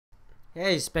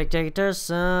Hey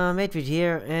spectators, Edwin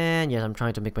here, and yes, I'm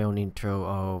trying to make my own intro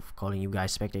of calling you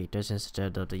guys spectators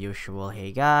instead of the usual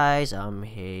hey guys,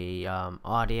 hey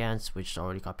audience, which is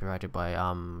already copyrighted by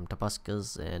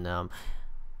Tabascus, and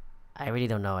I really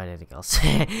don't know anything else.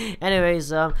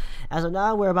 Anyways, as of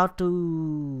now, we're about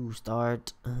to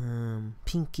start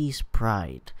Pinkie's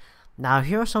Pride. Now,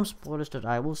 here are some spoilers that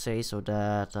I will say so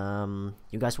that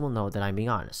you guys will know that I'm being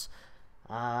honest.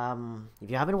 If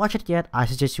you haven't watched it yet, I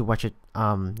suggest you watch it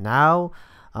now,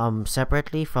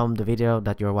 separately from the video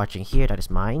that you're watching here, that is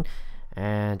mine,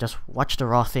 and just watch the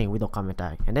raw thing with no comment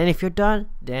tag. And then if you're done,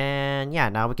 then yeah,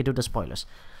 now we can do the spoilers.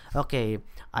 Okay,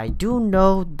 I do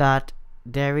know that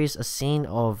there is a scene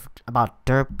of about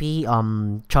Derpy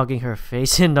chugging her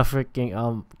face in the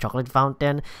freaking chocolate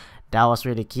fountain. That was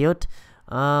really cute.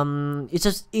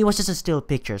 It was just a still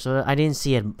picture, so I didn't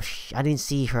see it. I didn't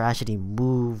see her actually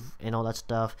move and all that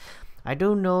stuff. I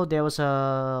do know there was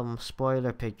a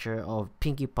spoiler picture of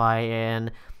Pinkie Pie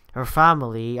and her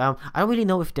family. I don't really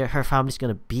know if her family's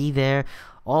gonna be there.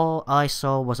 All I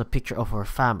saw was a picture of her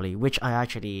family, which I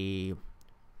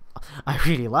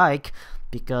really like,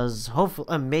 because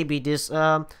hopefully maybe this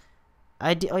I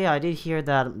did hear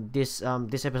that this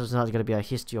episode is not gonna be a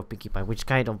history of Pinkie Pie, which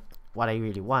kind of what I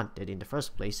really wanted in the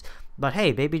first place. But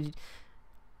hey, maybe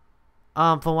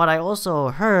from what I also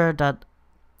heard, that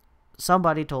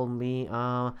somebody told me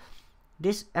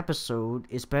this episode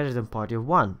is better than Party of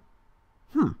One.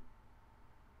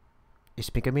 Is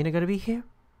Pinkamena gonna be here?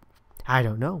 I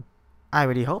don't know. I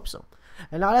really hope so.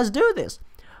 And now let's do this.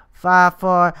 5,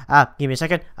 4 give me a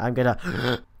second, I'm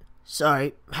gonna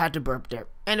sorry, had to burp there.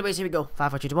 Anyways, here we go.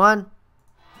 5, 4, 3, 2, 1.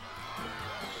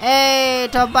 Hey,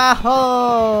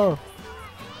 Tabaho!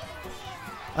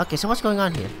 Okay, so what's going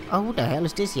on here? Oh, who the hell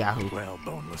is this Yahoo? Well,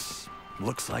 Boneless,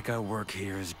 looks like our work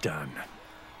here is done.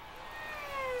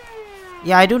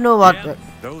 Yeah, I do know about.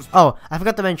 Those. Oh, I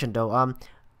forgot to mention though.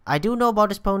 I do know about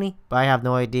this pony, but I have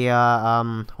no idea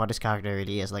what this character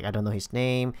really is. Like, I don't know his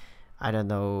name. I don't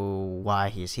know why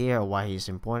he's here or why he's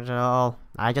important at all.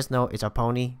 I just know it's a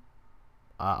pony,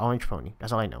 orange pony.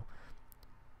 That's all I know.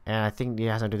 And I think it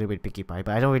has something to do with Pinkie Pie,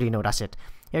 but I don't really know. That's it.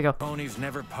 Here you go. Ponies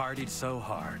never partied so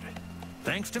hard.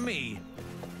 Thanks to me.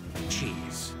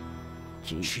 Cheese.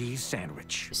 Cheese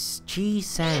sandwich. Cheese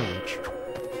sandwich.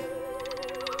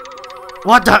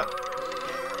 What the?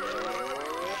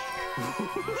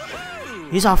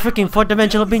 He's a freaking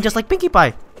fourth-dimensional being just like Pinkie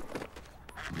Pie.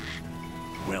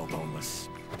 Well, Boneless,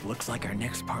 looks like our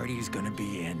next party is gonna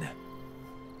be in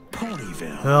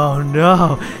Ponyville. Oh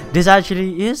no, this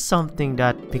actually is something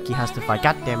that Pinkie has to fight.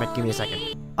 God damn it, give me a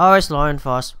second. Always Lauren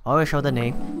Foss, always show the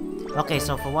name. Okay,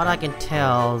 so from what I can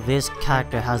tell, this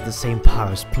character has the same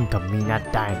power as Pinkamena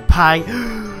Dime Pie.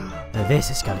 This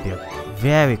is gonna be a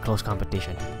very close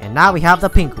competition. And now we have the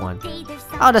pink one.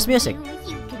 Oh, there's music.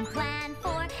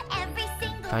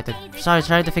 Try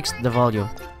to fix the volume.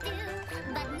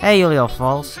 Hey, you little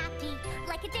falls.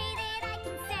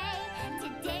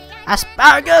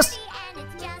 Asparagus!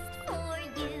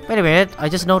 Wait a minute, I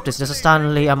just noticed there's a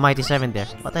Stanley a Mighty 7 there.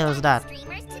 What the hell is that?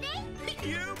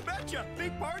 You betcha,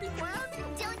 big party plan.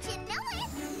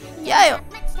 Yeah!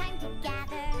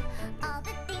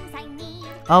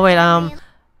 Oh wait,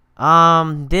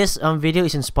 this video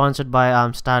isn't sponsored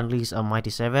by Stanley's Mighty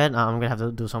 7. I'm gonna have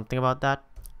to do something about that.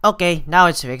 Okay, now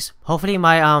it's fixed. Hopefully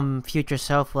my future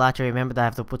self will actually remember that I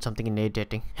have to put something in the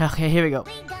editing. Okay, here we go.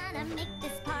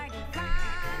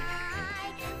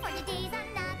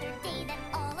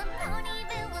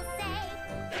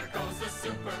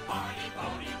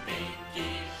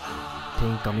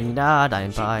 Pinkamena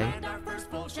Dime Pie.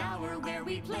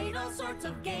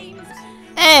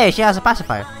 Hey, she has a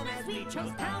pacifier.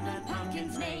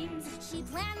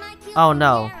 Oh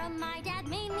no.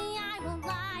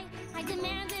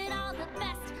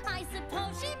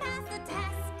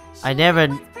 I never.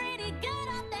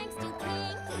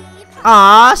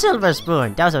 Ah, silver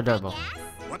spoon. That was adorable.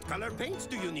 What color paints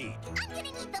do you need?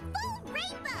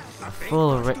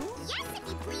 Full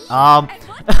rainbow.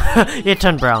 It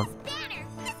turned brown.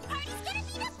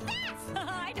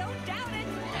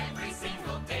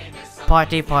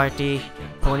 Party, party,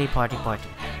 pony party, party.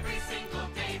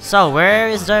 So where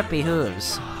is Derpy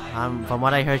Hooves? From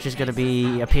what I heard, she's gonna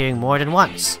be appearing more than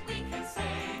once.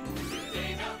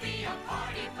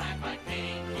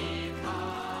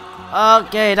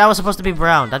 Okay, that was supposed to be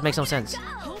brown. That makes no sense.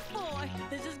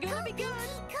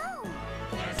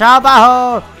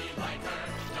 Trabajo!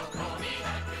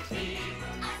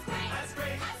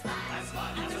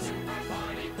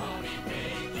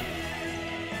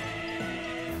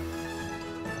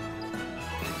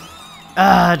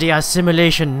 The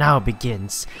assimilation now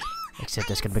begins. Except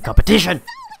there's gonna be competition. So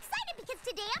excited because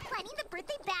today I'm planning the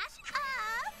birthday bash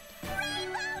of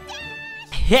Rainbow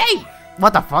Dash. Hey!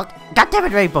 What the fuck? God damn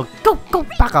it, Rainbow! Go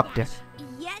back up there.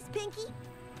 Yes, Pinkie?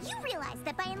 You realize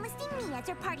that by enlisting me as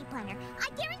your party planner, I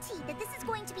guarantee that this is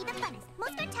going to be the funnest,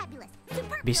 most fantabulous,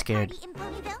 superb Be scared. party in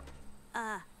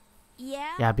Ponyville?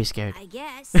 Yeah? Yeah, be scared. I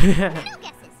guess. No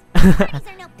guesses. Parties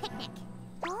are no picnic.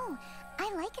 Oh,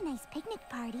 I like a nice picnic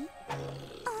party.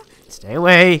 Stay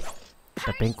away.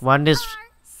 The pink one is...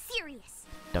 serious.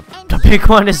 The pink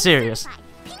one is serious.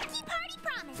 Pinkie Party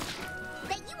promise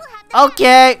that you will have the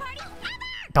Okay. best party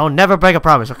ever. Don't never break a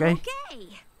promise, okay? Okay.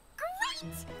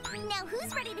 Great. Now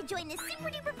who's ready to join this super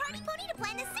duper party pony to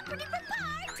plan this super duper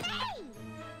party?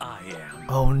 I am.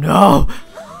 Oh no!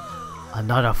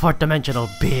 Another fourth dimensional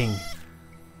being.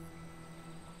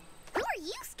 Who are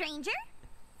you, stranger?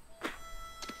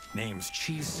 Name's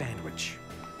Cheese Sandwich.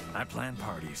 I plan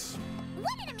parties.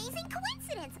 What an amazing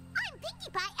coincidence! I'm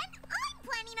Pinkie Pie and I'm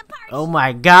planning a party. Oh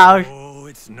my gosh. Oh,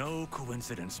 it's no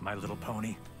coincidence, my little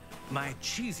pony. My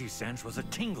cheesy sense was a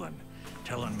tingling,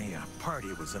 telling me a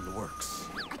party was in the works.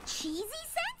 A cheesy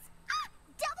sense? Ah,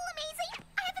 double amazing!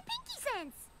 I have a Pinkie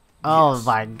sense. Oh Yes.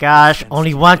 my gosh.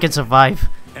 Only one can survive.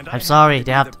 And I'm sorry.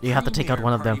 I happen to be You have the to take out premier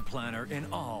one of them. party planner in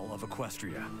all of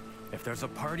Equestria. If there's a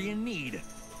party in need,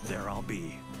 there I'll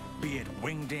be. Be it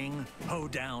wingding,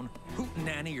 hoedown,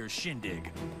 hootenanny, or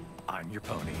shindig. I'm your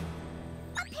pony.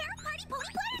 A pair of party pony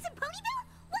planners in Ponyville?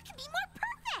 What could be more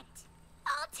perfect?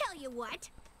 I'll tell you what.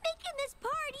 Making this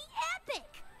party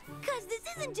epic. Cause this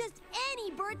isn't just any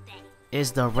birthday.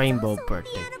 Is the rainbow Also birthday.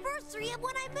 the anniversary of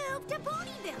when I moved to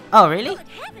Ponyville. Oh really? Good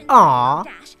heavens, Aw.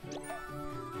 Dash.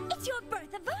 It's your birth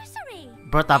anniversary.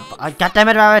 Bertha, God damn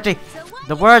it, Rarity. So what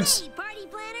The do you words. say, party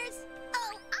planners?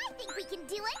 Oh, I think we can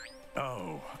do it.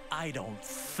 Oh, I don't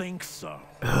think so.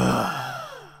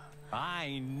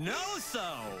 I know so.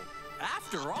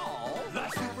 After all, the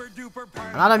super duper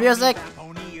party. A lot of music.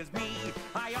 Pony is me.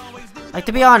 I always knew Like,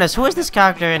 to be honest, who is this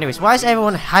character anyways? Why is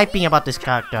everyone hyping about this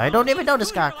character? I don't even know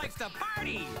this character. likes to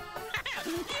party.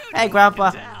 Hey,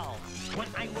 Grandpa. When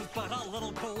I was but a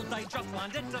little cold, I just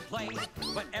wanted to play.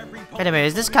 But every Anyway,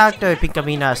 is this character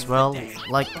Pinkamena as well?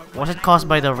 Like, was it caused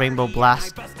by the rainbow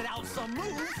blast? I busted out some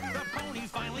moves. The ponies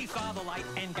finally saw the light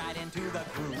and got into the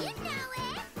groove. You know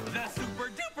it. The super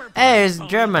duper Hey, it's pony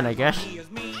German, I guess. is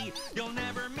me. You'll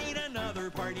never meet another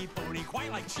party pony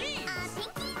quite like Cheese. Pinkie?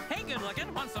 Hey, good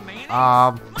looking. Want some mayonnaise?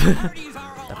 The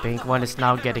the pink one is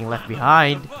now getting left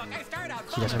behind.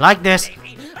 She doesn't like this.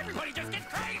 Everybody just gets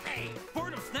crazy.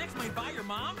 Bored of snacks made by your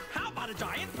mom? How about a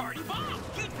giant party bomb?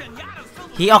 Huge pinatas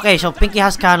filled with Okay, so Pinkie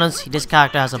has cannons. This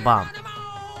character has a bomb.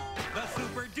 the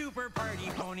super duper party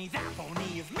pony. That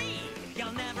pony is me.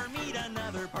 You'll never meet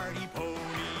another party pony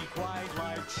quite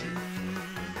like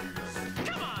Cheese.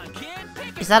 Come on, kid.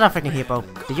 Pick Is that a freaking hippo?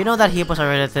 Did you know that hippos are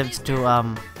relatives to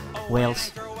whales?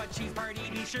 Throw a cheese party.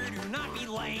 Be sure to not be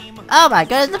lame. Oh my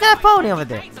goodness, look at that pony over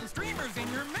there. Some streamers in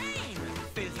your mane.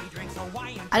 Fizzy drinks,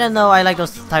 Hawaiian. I don't know, I like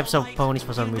those types of ponies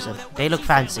for some reason. They look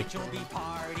fancy. You'll be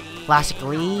party.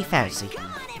 Classically fancy. Come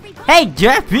on, everybody. Hey,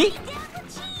 Derpy! Down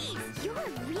with cheese. You are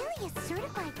really a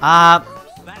certified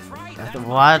pony. That's right. That's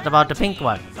What about the pink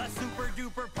one? the super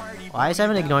duper party. Why is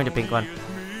everyone ignoring the pink one?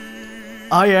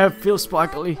 Oh yeah, feel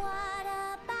sparkly. What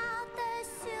about the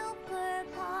super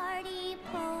party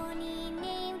pony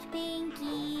named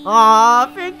Pinkie?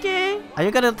 Aw, Pinkie! Are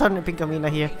you gonna turn Pinkamena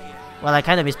here? Well, I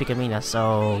kinda miss Pinkamena,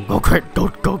 so... Go, Kurt! Go!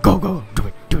 Do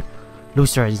it!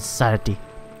 Lose your insanity.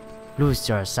 Lose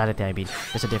your sanity, I mean.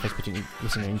 There's a difference between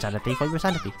losing your insanity for your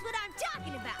sanity. That's what I'm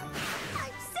talking about.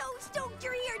 I'm so stoked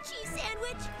you're here, Cheese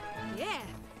Sandwich. Yeah,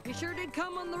 you sure did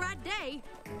come on the right day.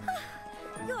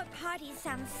 Your party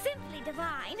sounds simply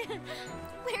divine.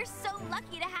 We're so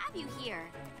lucky to have you here.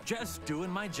 Just doing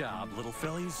my job, little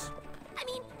fillies. I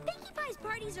mean, Pinkie Pie's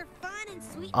parties are fun and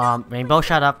sweet. Rainbow,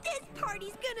 shut up. This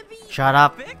party's gonna be Shut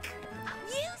up. Vic?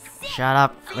 you sick. Shut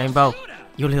up, Rainbow.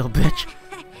 You little bitch.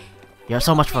 You have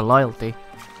so much for loyalty.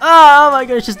 Oh my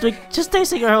gosh, just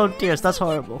tasting her own tears. That's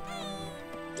horrible.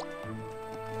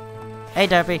 Hey,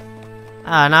 Derpy.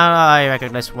 Now I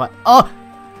recognize what. Oh!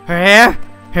 Her hair!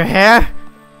 Her hair!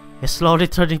 Is slowly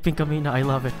turning Pinkamena. I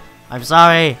love it. I'm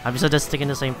sorry. I'm sadistic in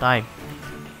the same time.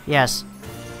 Yes.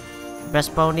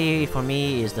 Best pony for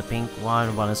me is the pink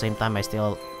one, while at the same time I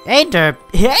still... Hey, Derp!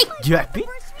 Hey, Derpy!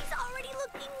 Anniversary's already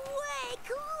looking way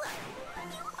cooler.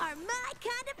 You are my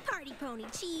kind of party pony,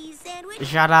 Cheese Sandwich.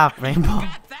 Shut up, Rainbow.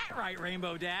 Got that right,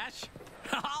 Rainbow Dash.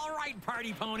 All right,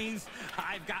 party ponies.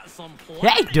 I've got some Hey,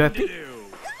 planning Derpy. to do.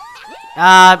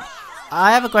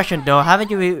 I have a question though.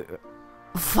 Haven't you...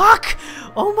 Fuck!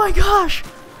 Oh my gosh!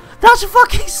 That's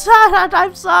fucking sad!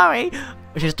 I'm sorry!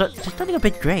 She's turning a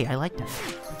bit gray. I like that.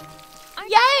 Aren't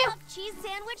you cheese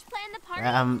sandwich playing the party?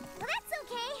 Um. Well, that's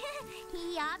okay.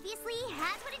 He obviously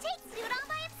has what it takes to do it all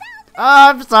by himself. Oh,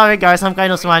 I'm sorry, guys. I'm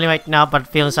kind of smiling right now, but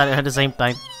feeling sad at the same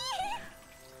time.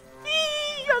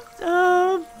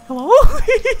 Hello?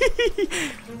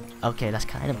 Okay, that's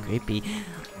kind of creepy.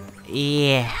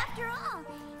 Yeah. After all,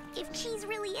 if Cheese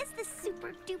really is the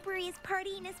super duperiest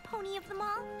partyinest pony of them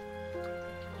all,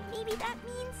 maybe that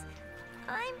means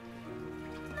I'm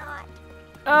not.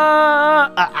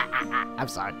 I'm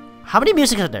sorry. How many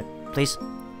music are there, please?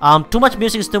 Too much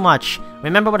music is too much.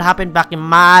 Remember what happened back in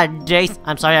my days?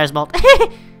 I'm sorry, I smoked.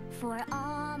 For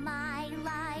all my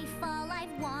life, all I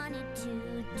wanted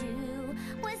to do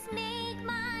was make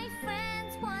my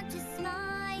friends want to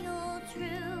smile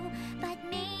true. But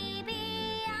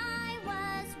maybe I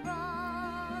was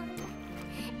wrong.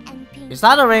 And Is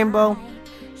that a rainbow?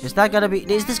 Is that gonna be?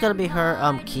 Is this gonna be her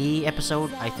key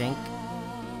episode? I think.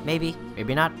 Maybe.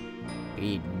 Maybe not.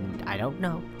 I don't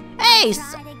know. Hey.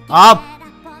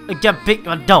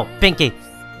 No, Pinkie.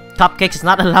 Cupcakes is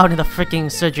not allowed in the freaking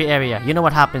surgery area. You know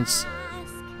what happens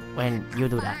when you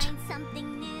do that.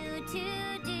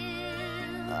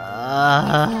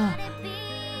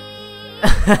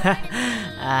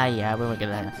 Yeah, we were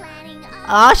gonna.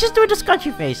 She's doing the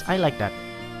scratchy face. I like that.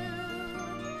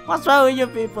 What's wrong with you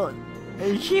people?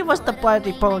 She was the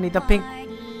party pony, the pink.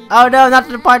 Oh no, not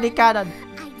the party cannon.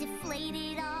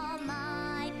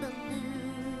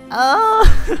 Oh.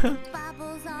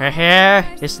 Her hair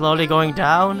is slowly going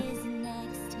down.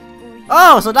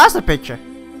 Oh, so that's the picture.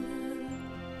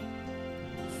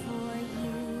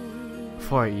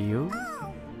 For you?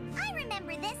 Oh, I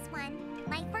remember this one.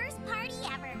 My first party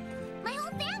ever. My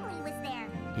whole family was there.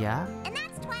 Yeah? And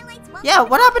that's Twilight's welcome Yeah,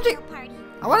 what happened to party.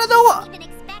 I wanna know what Didn't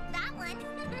even expect that one.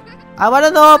 I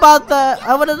wanna know about the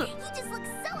I wanna He just looks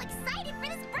so excited for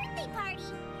this birthday party.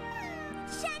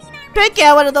 Shining our Pinkie,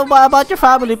 I wanna know more about your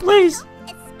family, please.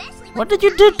 especially What did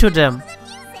you do to them?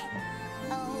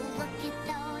 Oh, look at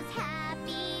those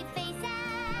happy faces.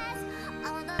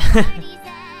 All the parties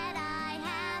that I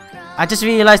have thrown. I just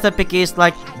realized that Pinkie is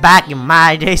like back in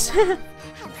my days. Have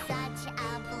such a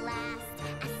blast.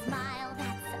 A smile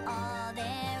that's all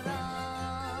their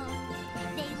own.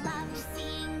 They loved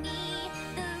seeing me,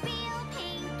 the real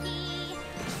Pinkie.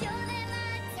 Show them a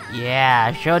time.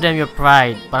 Yeah, show them your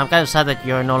pride. But I'm kind of sad that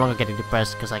you're no longer getting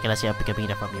depressed because I cannot see a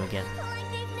Pinkie from you again.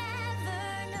 Like they've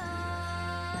never known.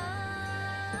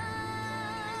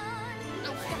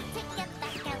 I've got to get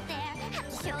back out there. Have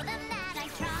to show them that I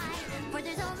tried. For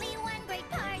there's only one great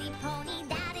party pony,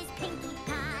 that is Pinkie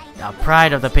Pie. The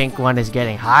pride of the pink one is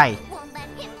getting high. Won't let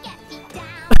him get me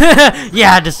down.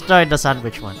 Yeah, destroyed the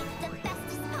sandwich one. The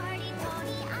bestest party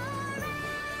pony around.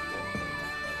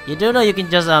 You do know you can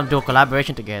just do a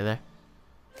collaboration together.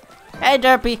 Hey,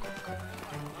 Derpy.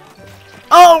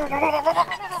 Oh!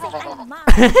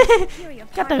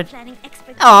 Got the.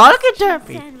 Oh, look at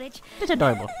Derpy. It's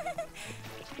adorable.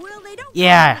 Well, they don't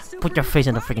Yeah, call it put your super face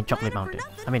in the duper freaking chocolate planet for mountain.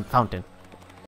 nothing. I mean fountain.